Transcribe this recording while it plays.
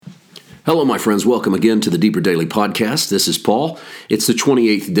Hello, my friends. Welcome again to the Deeper Daily Podcast. This is Paul. It's the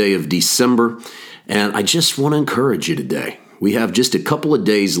 28th day of December, and I just want to encourage you today. We have just a couple of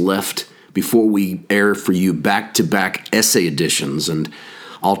days left before we air for you back-to-back essay editions, and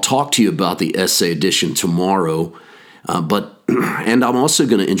I'll talk to you about the essay edition tomorrow, and I'm also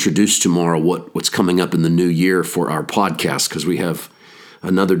going to introduce tomorrow what's coming up in the new year for our podcast, because we have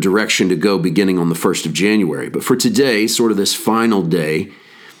another direction to go beginning on the 1st of January. But for today, sort of this final day,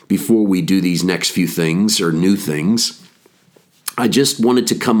 before we do these next few things or new things, I just wanted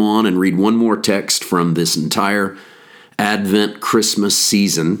to come on and read one more text from this entire Advent Christmas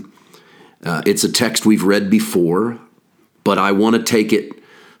season. It's a text we've read before, but I want to take it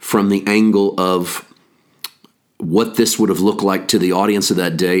from the angle of what this would have looked like to the audience of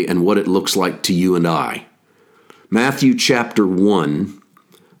that day and what it looks like to you and I. Matthew chapter 1,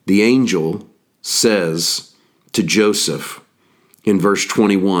 the angel says to Joseph, in verse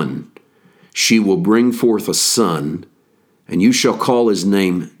 21, "She will bring forth a son, and you shall call his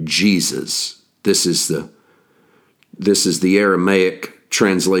name Jesus." This is the Aramaic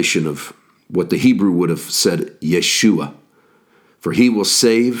translation of what the Hebrew would have said, Yeshua. "For he will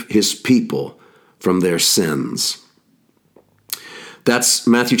save his people from their sins." That's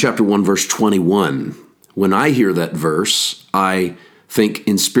Matthew chapter 1, verse 21. When I hear that verse, I think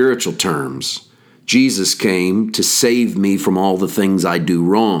in spiritual terms. Jesus came to save me from all the things I do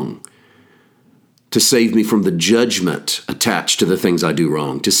wrong, to save me from the judgment attached to the things I do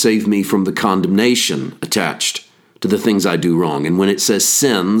wrong, to save me from the condemnation attached to the things I do wrong. And when it says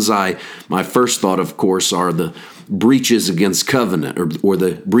sins, my first thought, of course, are the breaches against covenant or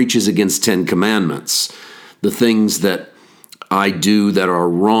the breaches against 10 commandments, the things that I do that are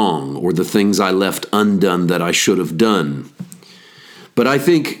wrong, or the things I left undone that I should have done. But I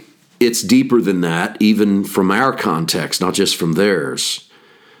think it's deeper than that, even from our context, not just from theirs.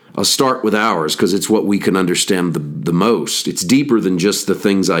 I'll start with ours because it's what we can understand the most. It's deeper than just the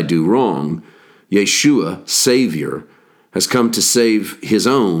things I do wrong. Yeshua, Savior, has come to save his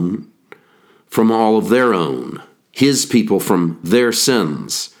own from all of their own, his people from their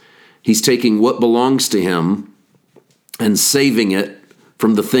sins. He's taking what belongs to him and saving it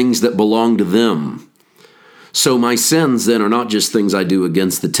from the things that belong to them. So my sins then are not just things I do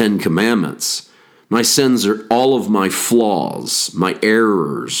against the 10 commandments. My sins are all of my flaws, my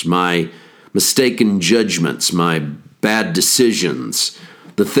errors, my mistaken judgments, my bad decisions,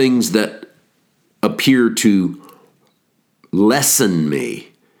 the things that appear to lessen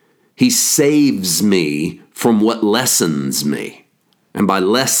me. He saves me from what lessens me. And by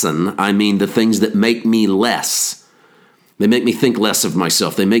lessen, I mean the things that make me less. They make me think less of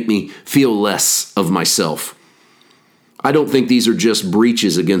myself. They make me feel less of myself. I don't think these are just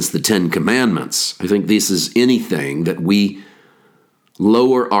breaches against the 10 commandments. I think this is anything that we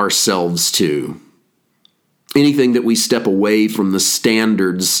lower ourselves to, anything that we step away from the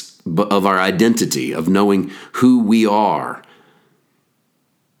standards of our identity, of knowing who we are.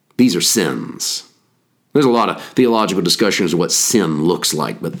 These are sins. There's a lot of theological discussions of what sin looks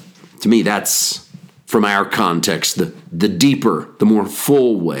like, but to me that's, from our context, the deeper, the more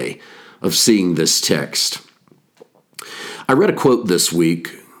full way of seeing this text. I read a quote this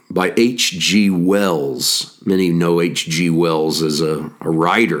week by H.G. Wells. Many know H.G. Wells as a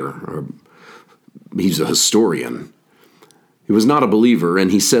writer. He's a historian. He was not a believer,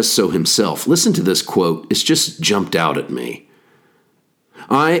 and he says so himself. Listen to this quote. It's just jumped out at me.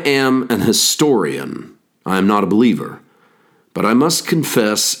 "I am an historian. I am not a believer. But I must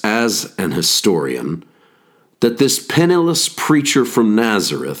confess as an historian that this penniless preacher from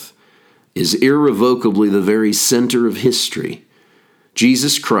Nazareth is irrevocably the very center of history.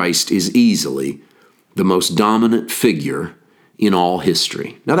 Jesus Christ is easily the most dominant figure in all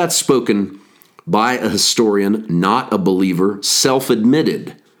history." Now that's spoken by a historian, not a believer,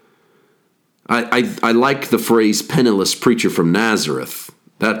 self-admitted. I like the phrase penniless preacher from Nazareth.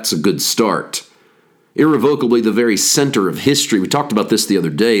 That's a good start. Irrevocably the very center of history. We talked about this the other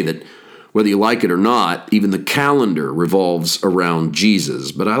day, that whether you like it or not, even the calendar revolves around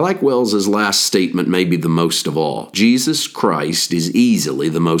Jesus. But I like Wells's last statement maybe the most of all. Jesus Christ is easily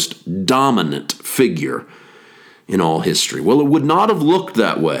the most dominant figure in all history. Well, it would not have looked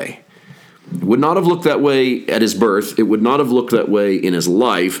that way. It would not have looked that way at his birth. It would not have looked that way in his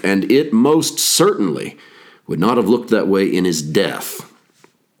life. And it most certainly would not have looked that way in his death.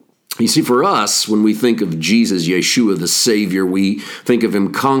 You see, for us, when we think of Jesus, Yeshua, the Savior, we think of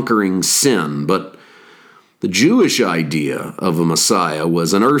him conquering sin. But the Jewish idea of a Messiah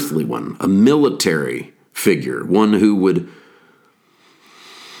was an earthly one, a military figure, one who would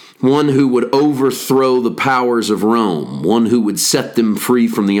one who would overthrow the powers of Rome, one who would set them free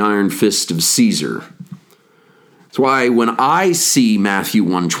from the iron fist of Caesar. That's why when I see Matthew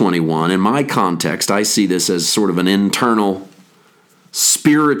 1:21, in my context, I see this as sort of an internal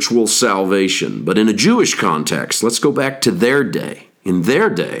spiritual salvation. But in a Jewish context, let's go back to their day. In their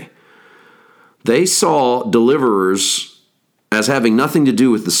day, they saw deliverers as having nothing to do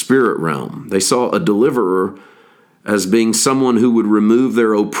with the spirit realm. They saw a deliverer as being someone who would remove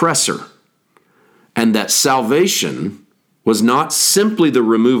their oppressor. And that salvation was not simply the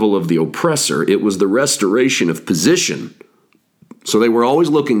removal of the oppressor, it was the restoration of position. So they were always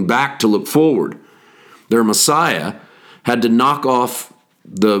looking back to look forward. Their Messiah had to knock off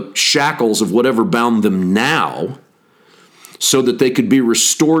the shackles of whatever bound them now so that they could be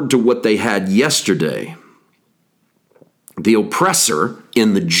restored to what they had yesterday. The oppressor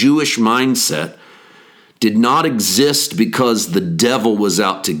in the Jewish mindset did not exist because the devil was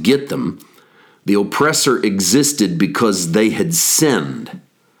out to get them. The oppressor existed because they had sinned.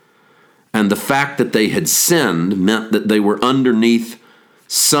 And the fact that they had sinned meant that they were underneath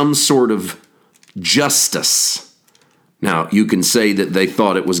some sort of justice. Now, you can say that they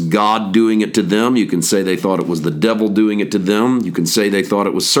thought it was God doing it to them. You can say they thought it was the devil doing it to them. You can say they thought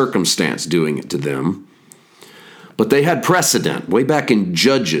it was circumstance doing it to them. But they had precedent. Way back in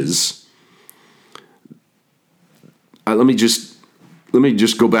Judges, let me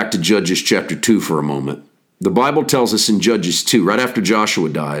just go back to Judges chapter 2 for a moment. The Bible tells us in Judges 2, right after Joshua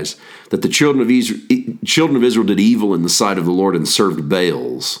dies, that the children of Israel did evil in the sight of the Lord and served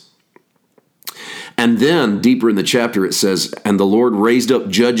Baals. And then, deeper in the chapter, it says, and the Lord raised up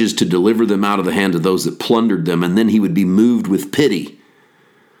judges to deliver them out of the hand of those that plundered them, and then he would be moved with pity.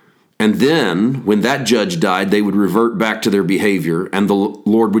 And then, when that judge died, they would revert back to their behavior, and the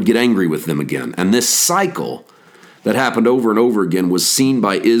Lord would get angry with them again. And this cycle that happened over and over again was seen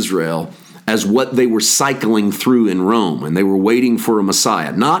by Israel as what they were cycling through in Rome, and they were waiting for a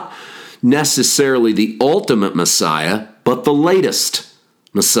Messiah. Not necessarily the ultimate Messiah, but the latest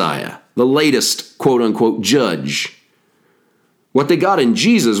Messiah, the latest quote-unquote judge. What they got in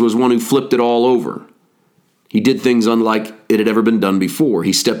Jesus was one who flipped it all over. He did things unlike it had ever been done before.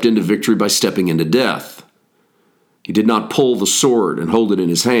 He stepped into victory by stepping into death. He did not pull the sword and hold it in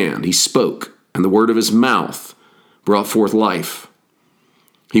his hand. He spoke, and the word of his mouth brought forth life.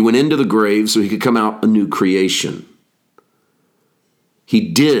 He went into the grave so he could come out a new creation. He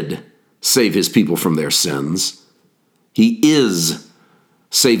did save his people from their sins. He is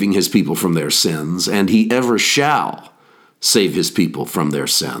saving his people from their sins, and he ever shall save his people from their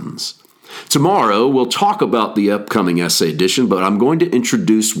sins. Tomorrow, we'll talk about the upcoming essay edition, but I'm going to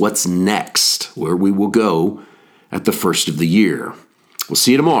introduce what's next, where we will go at the first of the year. We'll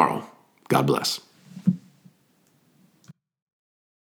see you tomorrow. God bless.